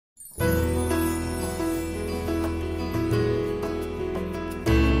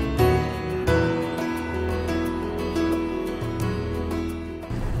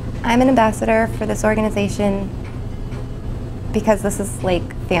I'm an ambassador for this organization because this is like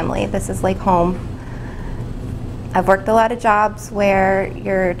family, this is like home. I've worked a lot of jobs where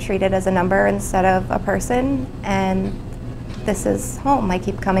you're treated as a number instead of a person, and this is home. I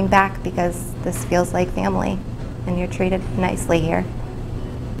keep coming back because this feels like family, and you're treated nicely here.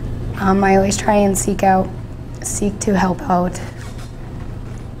 I always try and seek to help out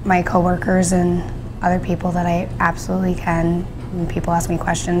my coworkers and other people that I absolutely can. When people ask me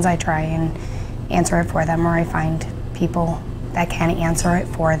questions, I try and answer it for them, or I find people that can answer it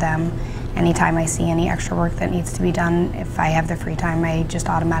for them. Anytime I see any extra work that needs to be done, if I have the free time, I just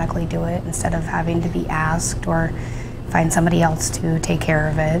automatically do it instead of having to be asked or find somebody else to take care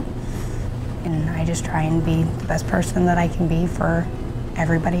of it. And I just try and be the best person that I can be for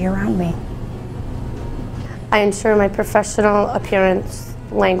everybody around me. I ensure my professional appearance,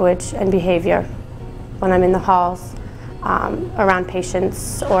 language, and behavior when I'm in the halls, around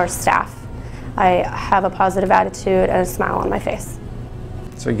patients or staff. I have a positive attitude and a smile on my face.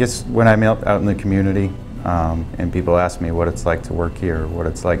 So I guess when I'm out in the community and people ask me what it's like to work here, what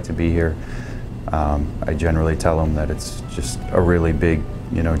it's like to be here, I generally tell them that it's just a really big,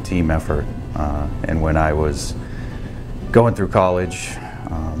 team effort. And when I was going through college,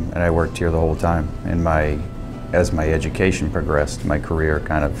 and I worked here the whole time, and as my education progressed, my career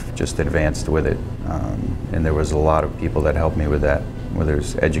kind of just advanced with it. And there was a lot of people that helped me with that, whether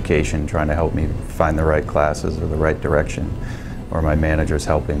it's education, trying to help me find the right classes or the right direction, or my managers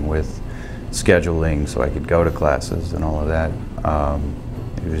helping with scheduling so I could go to classes and all of that.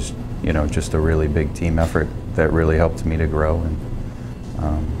 It was, just a really big team effort that really helped me to grow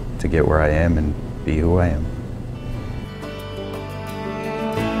and to get where I am and be who I am.